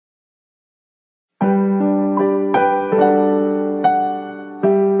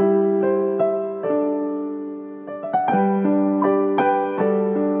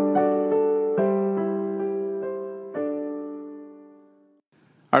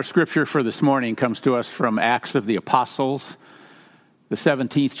Our scripture for this morning comes to us from Acts of the Apostles, the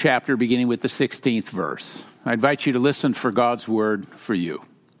 17th chapter, beginning with the 16th verse. I invite you to listen for God's word for you.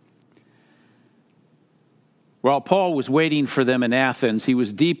 While Paul was waiting for them in Athens, he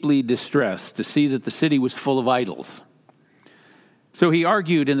was deeply distressed to see that the city was full of idols. So he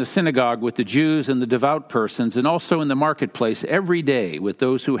argued in the synagogue with the Jews and the devout persons, and also in the marketplace every day with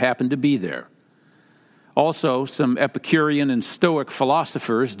those who happened to be there. Also, some Epicurean and Stoic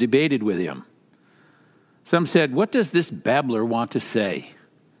philosophers debated with him. Some said, "What does this babbler want to say?"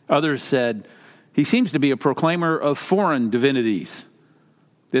 Others said, "He seems to be a proclaimer of foreign divinities."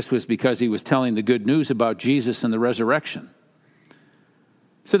 This was because he was telling the good news about Jesus and the resurrection.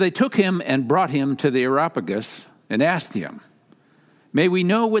 So they took him and brought him to the Areopagus and asked him, "May we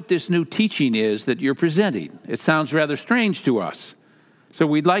know what this new teaching is that you're presenting? It sounds rather strange to us, so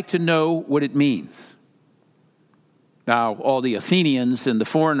we'd like to know what it means." Now, all the Athenians and the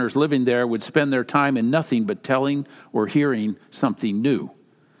foreigners living there would spend their time in nothing but telling or hearing something new.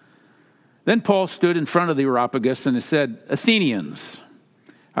 Then Paul stood in front of the Areopagus and said, "Athenians,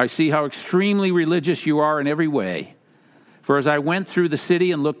 I see how extremely religious you are in every way. For as I went through the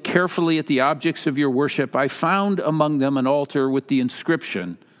city and looked carefully at the objects of your worship, I found among them an altar with the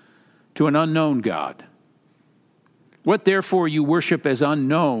inscription, 'To an unknown God.' What therefore you worship as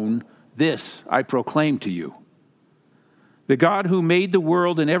unknown, this I proclaim to you. The God who made the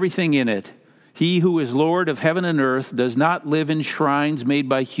world and everything in it, he who is Lord of heaven and earth, does not live in shrines made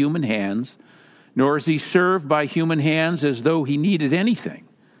by human hands, nor is he served by human hands as though he needed anything,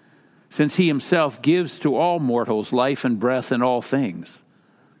 since he himself gives to all mortals life and breath and all things.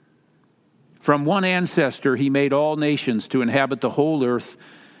 From one ancestor he made all nations to inhabit the whole earth,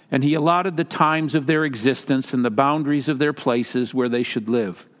 and he allotted the times of their existence and the boundaries of their places where they should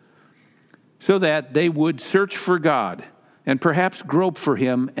live, so that they would search for God and perhaps grope for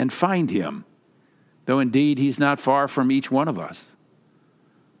him and find him, though indeed he's not far from each one of us.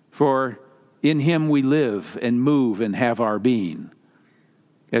 For in him we live and move and have our being,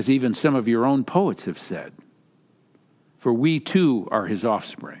 as even some of your own poets have said, for we too are his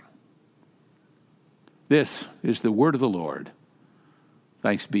offspring." This is the word of the Lord.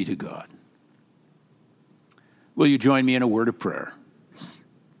 Thanks be to God. Will you join me in a word of prayer?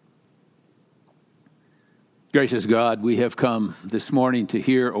 Gracious God, we have come this morning to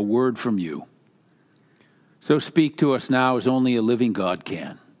hear a word from you. So speak to us now as only a living God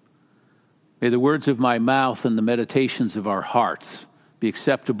can. May the words of my mouth and the meditations of our hearts be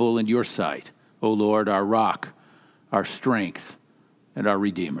acceptable in your sight, O Lord, our rock, our strength, and our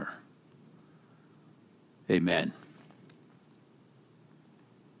Redeemer. Amen.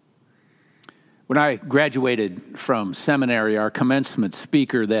 When I graduated from seminary, our commencement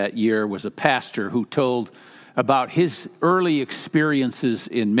speaker that year was a pastor who told about his early experiences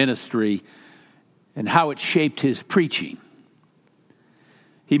in ministry and how it shaped his preaching.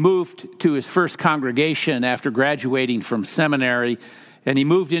 He moved to his first congregation after graduating from seminary, and he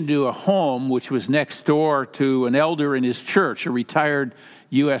moved into a home which was next door to an elder in his church, a retired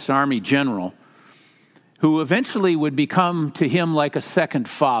U.S. Army general, who eventually would become to him like a second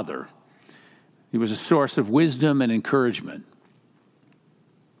father. He was a source of wisdom and encouragement.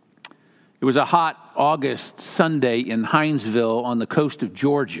 It was a hot August Sunday in Hinesville on the coast of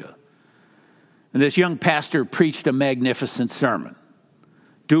Georgia, and this young pastor preached a magnificent sermon,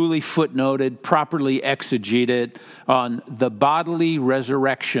 duly footnoted, properly exegeted on the bodily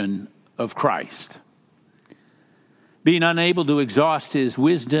resurrection of Christ. Being unable to exhaust his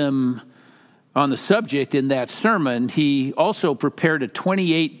wisdom on the subject in that sermon, he also prepared a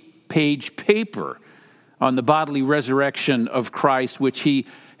 28-page paper on the bodily resurrection of Christ, which he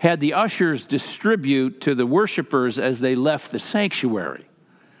had the ushers distribute to the worshipers as they left the sanctuary.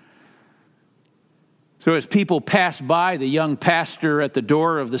 So as people passed by the young pastor at the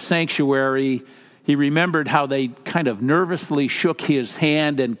door of the sanctuary, he remembered how they kind of nervously shook his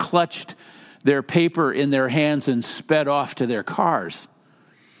hand and clutched their paper in their hands and sped off to their cars.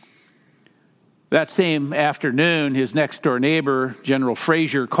 That same afternoon, his next-door neighbor, General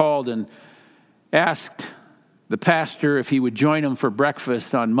Frazier, called and asked the pastor if he would join him for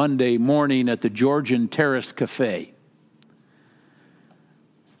breakfast on Monday morning at the Georgian Terrace Cafe.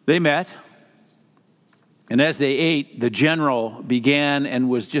 They met, and as they ate, the general began and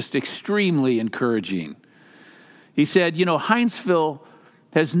was just extremely encouraging. He said, "You know, Hinesville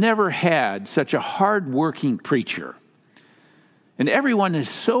has never had such a hard-working preacher. And everyone is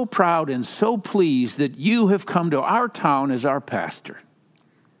so proud and so pleased that you have come to our town as our pastor."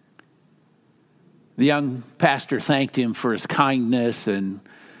 The young pastor thanked him for his kindness and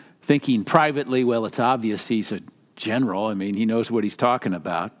thinking privately, well, it's obvious he's a general. I mean, he knows what he's talking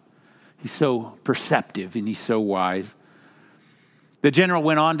about. He's so perceptive and he's so wise. The general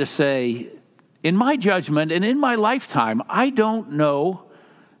went on to say, in my judgment and in my lifetime, I don't know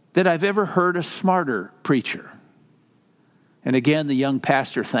that I've ever heard a smarter preacher. And again, the young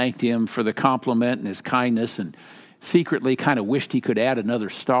pastor thanked him for the compliment and his kindness and secretly kind of wished he could add another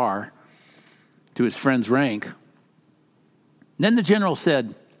star to his friend's rank. Then the general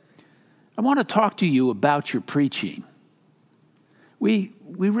said, I want to talk to you about your preaching. We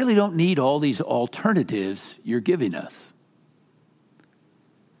really don't need all these alternatives you're giving us.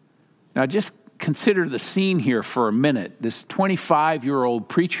 Now just consider the scene here for a minute. This 25-year-old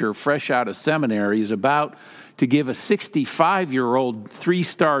preacher fresh out of seminary is about to give a 65-year-old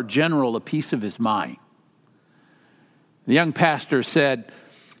 3-star general a piece of his mind. The young pastor said,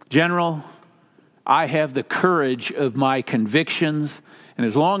 General, I have the courage of my convictions, and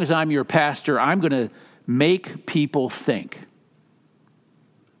as long as I'm your pastor, I'm going to make people think.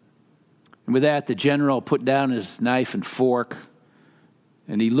 And with that, the general put down his knife and fork,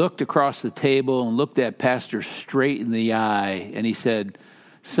 and he looked across the table and looked that pastor straight in the eye, and he said,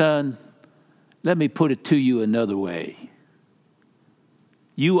 Son, let me put it to you another way.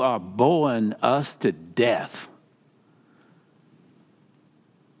 You are boring us to death.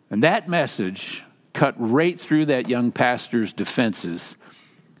 And that message cut right through that young pastor's defenses,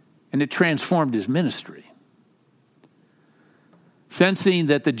 and it transformed his ministry. Sensing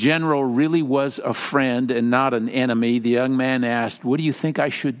that the general really was a friend and not an enemy, the young man asked, What do you think I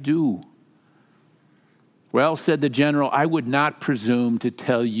should do? Well, said the general, I would not presume to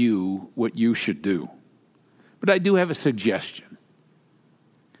tell you what you should do. But I do have a suggestion.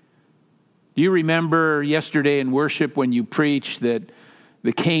 Do you remember yesterday in worship when you preached that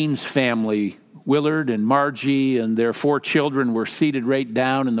the Caines family, Willard and Margie and their 4 children, were seated right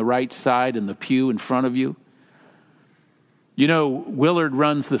down in the right side in the pew in front of you? You know, Willard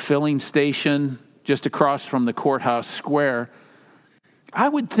runs the filling station just across from the courthouse square. I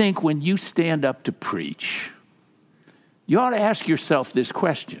would think when you stand up to preach, you ought to ask yourself this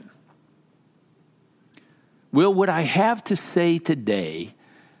question. Will what I have to say today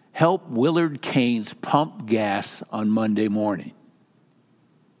help Willard Caines pump gas on Monday morning?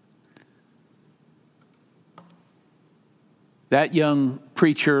 That young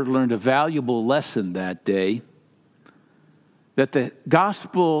preacher learned a valuable lesson that day, that the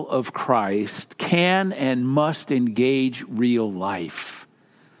gospel of Christ can and must engage real life.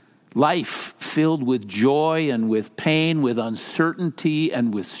 Life filled with joy and with pain, with uncertainty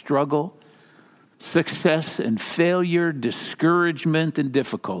and with struggle, success and failure, discouragement and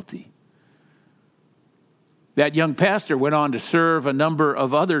difficulty. That young pastor went on to serve a number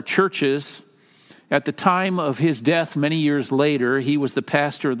of other churches. At the time of his death, many years later, he was the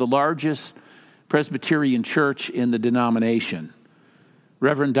pastor of the largest Presbyterian church in the denomination.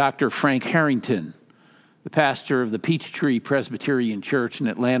 Reverend Dr. Frank Harrington, the pastor of the Peachtree Presbyterian Church in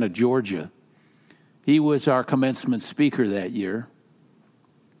Atlanta, Georgia. He was our commencement speaker that year.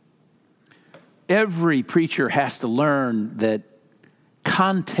 Every preacher has to learn that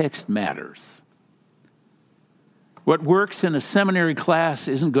context matters. What works in a seminary class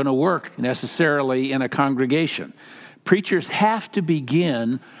isn't going to work necessarily in a congregation. Preachers have to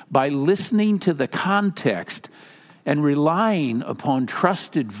begin by listening to the context and relying upon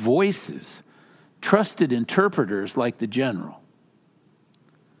trusted voices, trusted interpreters like the general.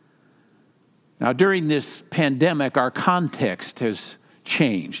 Now, during this pandemic, our context has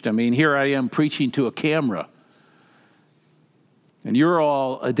changed. I mean, here I am preaching to a camera, and you're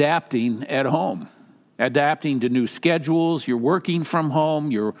all adapting at home, adapting to new schedules. You're working from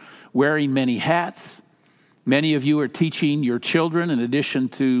home. You're wearing many hats. Many of you are teaching your children in addition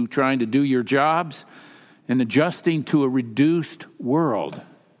to trying to do your jobs and adjusting to a reduced world.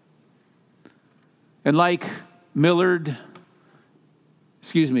 And like Willard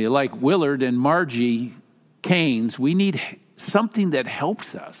and Margie Caines, we need something that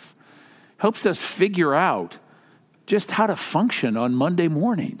helps us figure out just how to function on Monday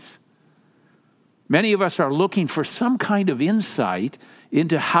mornings. Many of us are looking for some kind of insight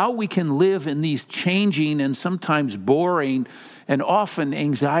into how we can live in these changing and sometimes boring and often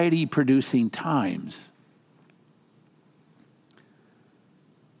anxiety-producing times.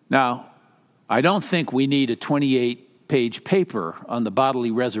 Now, I don't think we need a 28-page paper on the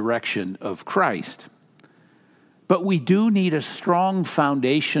bodily resurrection of Christ, but we do need a strong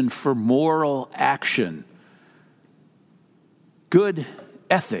foundation for moral action. Good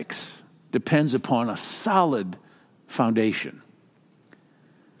ethics depends upon a solid foundation.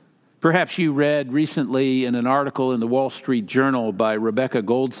 Perhaps you read recently in an article in the Wall Street Journal by Rebecca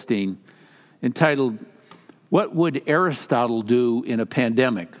Goldstein entitled, What would Aristotle do in a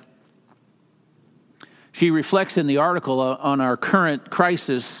pandemic? She reflects in the article on our current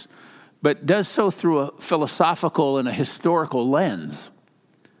crisis, but does so through a philosophical and a historical lens.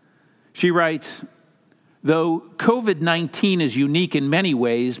 She writes, though COVID-19 is unique in many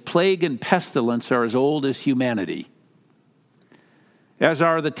ways, plague and pestilence are as old as humanity, as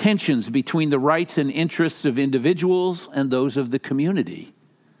are the tensions between the rights and interests of individuals and those of the community.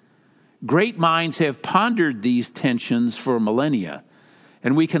 Great minds have pondered these tensions for millennia,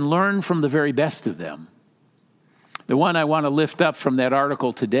 and we can learn from the very best of them. The one I want to lift up from that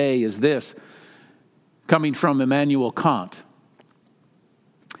article today is this, coming from Immanuel Kant.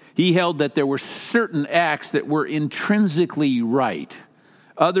 He held that there were certain acts that were intrinsically right,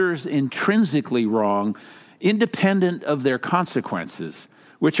 others intrinsically wrong, independent of their consequences,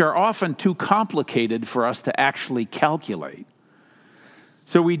 which are often too complicated for us to actually calculate.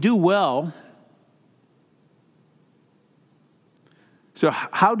 So we do well. So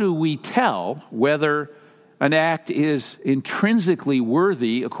how do we tell whether an act is intrinsically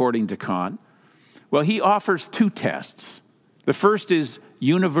worthy, according to Kant? Well, he offers two tests. The first is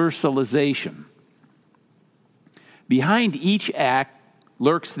universalization. Behind each act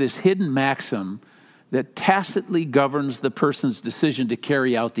lurks this hidden maxim that tacitly governs the person's decision to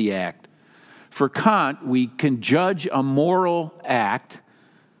carry out the act. For Kant, we can judge a moral act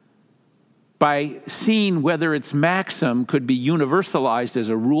by seeing whether its maxim could be universalized as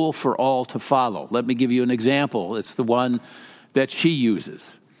a rule for all to follow. Let me give you an example. It's the one that she uses.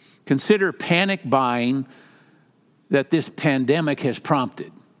 Consider panic buying that this pandemic has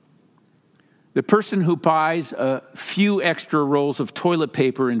prompted. The person who buys a few extra rolls of toilet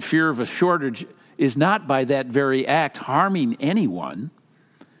paper in fear of a shortage is not by that very act harming anyone,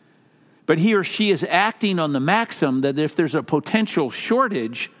 but he or she is acting on the maxim that if there's a potential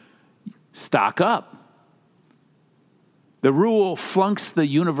shortage, stock up. The rule flunks the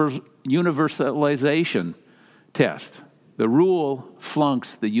universalization test. The rule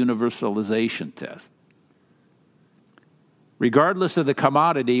flunks the universalization test. Regardless of the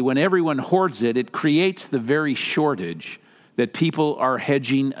commodity, when everyone hoards it, it creates the very shortage that people are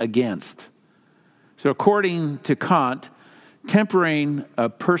hedging against. So according to Kant, tempering a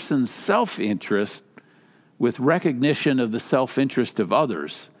person's self-interest with recognition of the self-interest of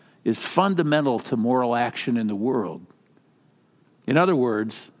others is fundamental to moral action in the world. In other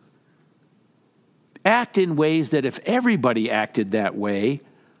words, act in ways that if everybody acted that way,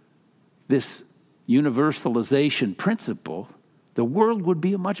 this universalization principle, the world would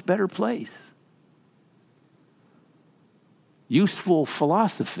be a much better place. Useful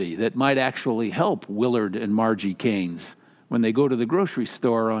philosophy that might actually help Willard and Margie Keynes when they go to the grocery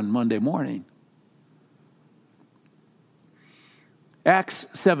store on Monday morning. Acts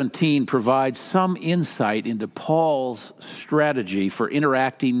 17 provides some insight into Paul's strategy for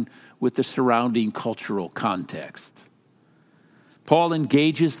interacting with the surrounding cultural context. Paul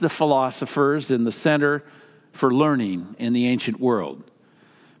engages the philosophers in the center for learning in the ancient world.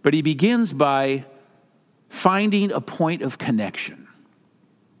 But he begins by finding a point of connection,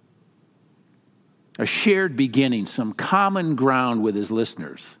 a shared beginning, some common ground with his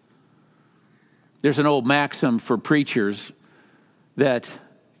listeners. There's an old maxim for preachers that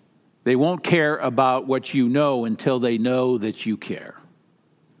they won't care about what you know until they know that you care.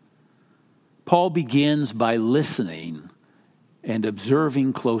 Paul begins by listening and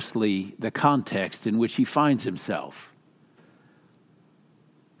observing closely the context in which he finds himself.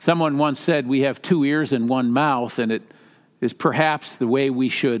 Someone once said we have 2 ears and 1 mouth, and it is perhaps the way we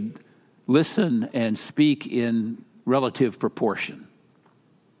should listen and speak in relative proportion.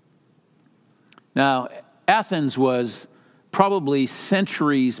 Now, Athens was probably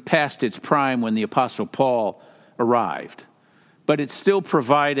centuries past its prime when the Apostle Paul arrived, but it still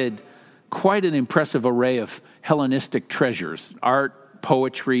provided quite an impressive array of Hellenistic treasures: art,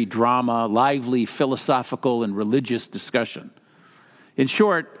 poetry, drama, lively philosophical and religious discussion. In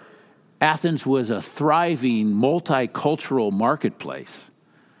short, Athens was a thriving multicultural marketplace.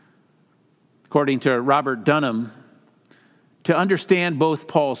 According to Robert Dunham, to understand both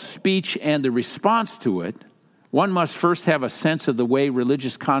Paul's speech and the response to it, one must first have a sense of the way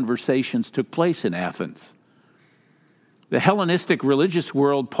religious conversations took place in Athens. The Hellenistic religious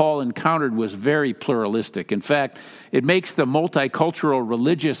world Paul encountered was very pluralistic. In fact, it makes the multicultural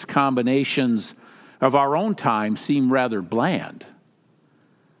religious combinations of our own time seem rather bland.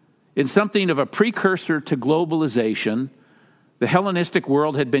 In something of a precursor to globalization, the Hellenistic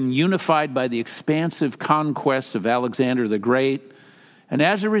world had been unified by the expansive conquests of Alexander the Great, and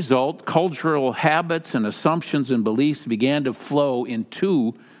as a result, cultural habits and assumptions and beliefs began to flow in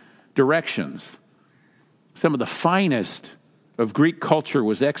 2 directions. Some of the finest of Greek culture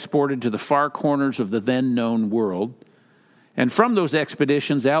was exported to the far corners of the then known world. And from those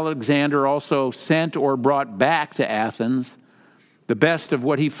expeditions, Alexander also sent or brought back to Athens the best of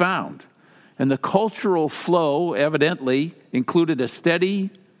what he found. And the cultural flow evidently included a steady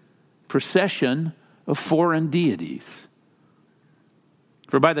procession of foreign deities.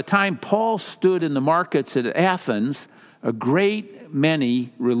 For by the time Paul stood in the markets at Athens, a great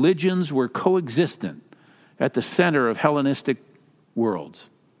many religions were coexistent at the center of Hellenistic worlds.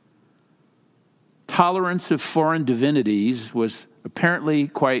 Tolerance of foreign divinities was apparently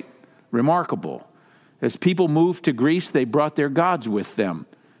quite remarkable. As people moved to Greece, they brought their gods with them,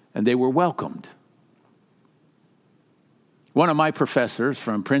 and they were welcomed. One of my professors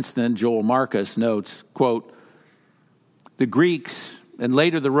from Princeton, Joel Marcus, notes, quote, "The Greeks and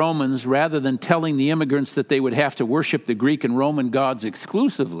later the Romans, rather than telling the immigrants that they would have to worship the Greek and Roman gods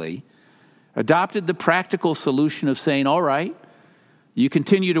exclusively, adopted the practical solution of saying, all right, you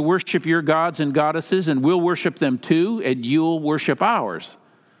continue to worship your gods and goddesses, and we'll worship them too, and you'll worship ours.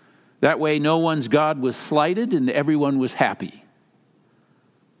 That way, no one's God was slighted and everyone was happy."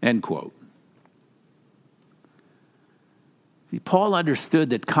 End quote. See, Paul understood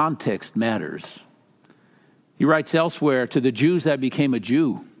that context matters. He writes elsewhere, "To the Jews I became a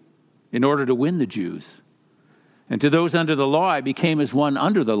Jew in order to win the Jews. And to those under the law I became as one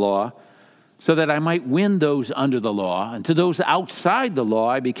under the law, so that I might win those under the law. And to those outside the law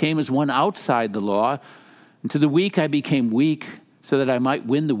I became as one outside the law. And to the weak I became weak, so that I might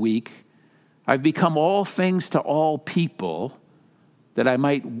win the weak. I've become all things to all people, that I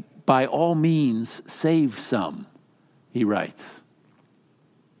might by all means save some," he writes.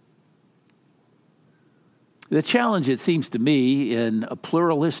 The challenge, it seems to me, in a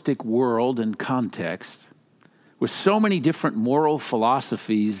pluralistic world and context, with so many different moral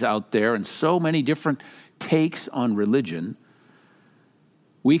philosophies out there and so many different takes on religion,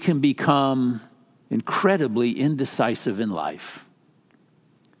 we can become incredibly indecisive in life.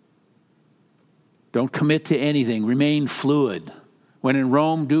 Don't commit to anything. Remain fluid. When in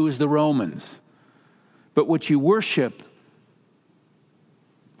Rome, do as the Romans. But what you worship,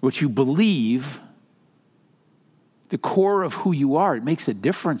 what you believe, the core of who you are, it makes a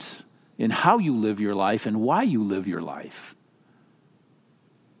difference in how you live your life and why you live your life.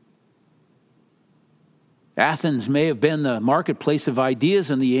 Athens may have been the marketplace of ideas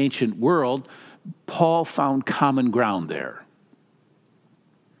in the ancient world. Paul found common ground there.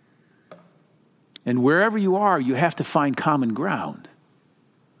 And wherever you are, you have to find common ground.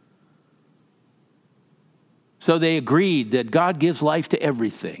 So they agreed that God gives life to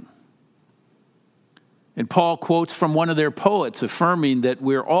everything. And Paul quotes from one of their poets affirming that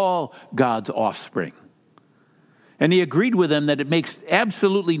we're all God's offspring. And he agreed with them that it makes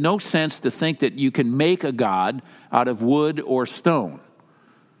absolutely no sense to think that you can make a God out of wood or stone.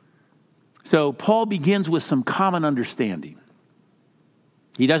 So Paul begins with some common understanding.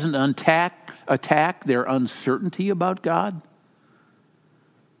 He doesn't attack their uncertainty about God.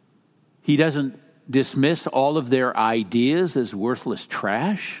 He doesn't dismiss all of their ideas as worthless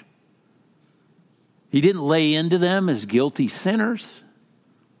trash. He didn't lay into them as guilty sinners.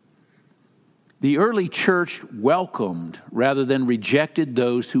 The early church welcomed rather than rejected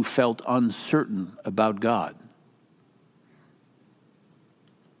those who felt uncertain about God.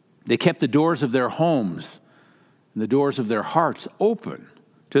 They kept the doors of their homes and the doors of their hearts open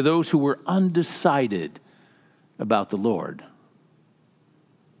to those who were undecided about the Lord.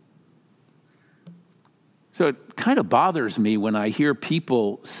 So it kind of bothers me when I hear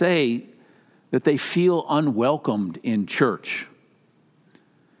people say that they feel unwelcomed in church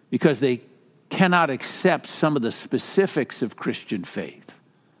because they cannot accept some of the specifics of Christian faith.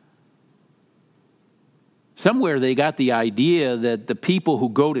 Somewhere they got the idea that the people who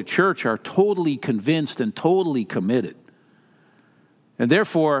go to church are totally convinced and totally committed. And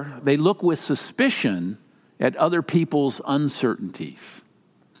therefore, they look with suspicion at other people's uncertainties.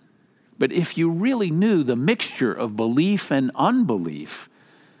 But if you really knew the mixture of belief and unbelief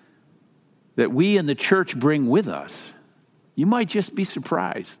that we in the church bring with us, you might just be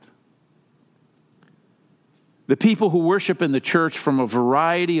surprised. The people who worship in the church from a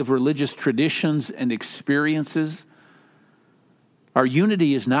variety of religious traditions and experiences, our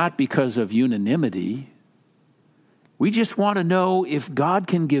unity is not because of unanimity. We just want to know if God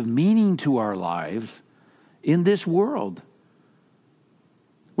can give meaning to our lives in this world,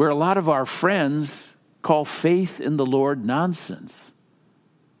 where a lot of our friends call faith in the Lord nonsense.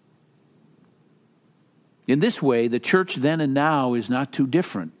 In this way, the church then and now is not too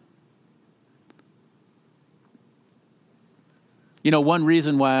different. You know, one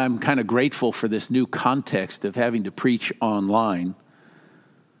reason why I'm kind of grateful for this new context of having to preach online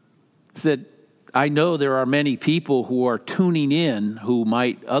is that I know there are many people who are tuning in who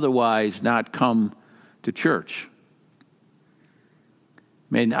might otherwise not come to church.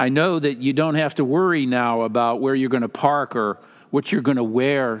 I know that you don't have to worry now about where you're going to park or what you're going to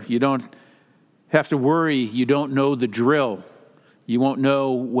wear. You don't have to worry you don't know the drill. You won't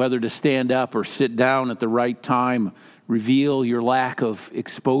know whether to stand up or sit down at the right time, reveal your lack of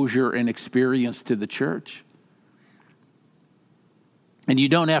exposure and experience to the church. And you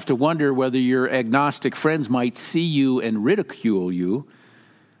don't have to wonder whether your agnostic friends might see you and ridicule you.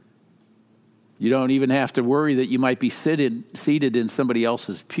 You don't even have to worry that you might be seated in somebody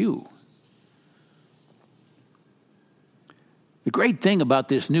else's pew. The great thing about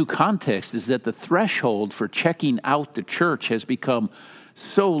this new context is that the threshold for checking out the church has become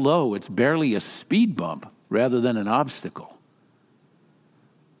so low, it's barely a speed bump rather than an obstacle.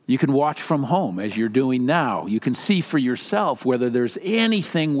 You can watch from home as you're doing now. You can see for yourself whether there's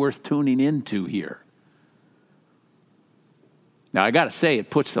anything worth tuning into here. Now, I got to say, it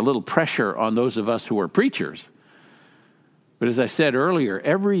puts a little pressure on those of us who are preachers. But as I said earlier,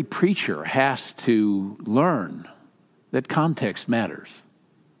 every preacher has to learn that context matters.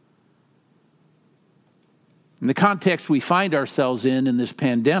 And the context we find ourselves in this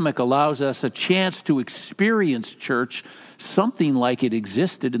pandemic allows us a chance to experience church something like it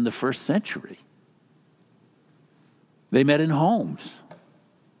existed in the first century. They met in homes.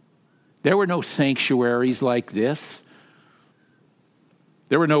 There were no sanctuaries like this.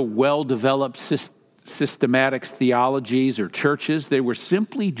 There were no well-developed systematic theologies or churches. They were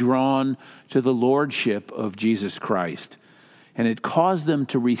simply drawn to the lordship of Jesus Christ. And it caused them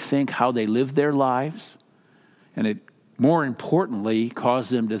to rethink how they lived their lives. And it, more importantly,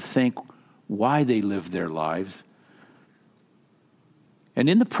 caused them to think why they lived their lives. And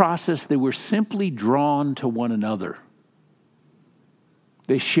in the process, they were simply drawn to one another.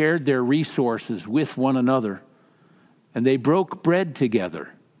 They shared their resources with one another. And they broke bread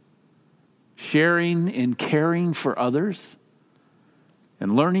together, sharing and caring for others,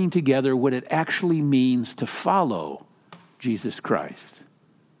 and learning together what it actually means to follow Jesus Christ.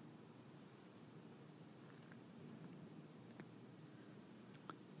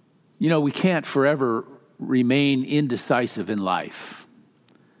 You know, we can't forever remain indecisive in life.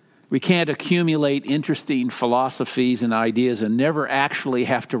 We can't accumulate interesting philosophies and ideas and never actually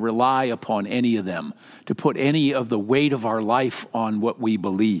have to rely upon any of them to put any of the weight of our life on what we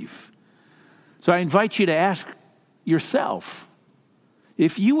believe. So I invite you to ask yourself,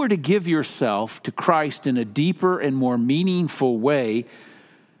 if you were to give yourself to Christ in a deeper and more meaningful way,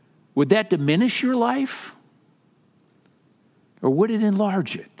 would that diminish your life? Or would it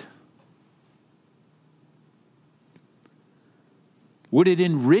enlarge it? Would it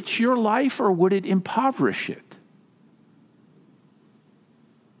enrich your life or would it impoverish it?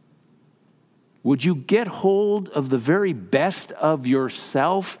 Would you get hold of the very best of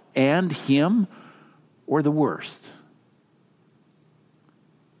yourself and Him or the worst?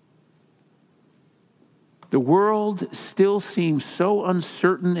 The world still seems so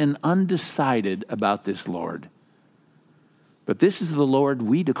uncertain and undecided about this Lord. But this is the Lord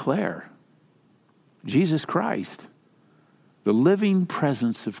we declare, Jesus Christ. The living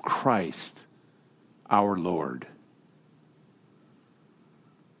presence of Christ, our Lord.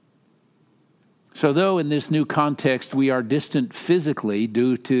 So though in this new context we are distant physically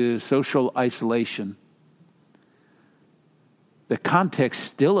due to social isolation, the context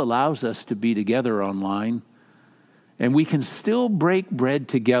still allows us to be together online, and we can still break bread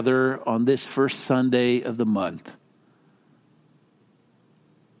together on this first Sunday of the month.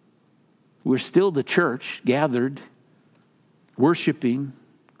 We're still the church gathered worshiping.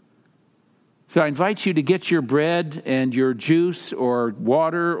 So I invite you to get your bread and your juice or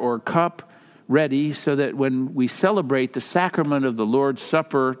water or cup ready so that when we celebrate the sacrament of the Lord's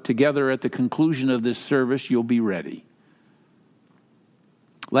Supper together at the conclusion of this service, you'll be ready.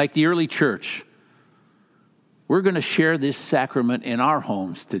 Like the early church, we're going to share this sacrament in our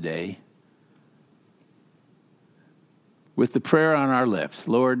homes today with the prayer on our lips.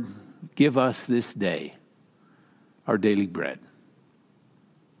 Lord, give us this day our daily bread.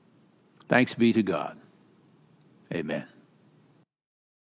 Thanks be to God. Amen.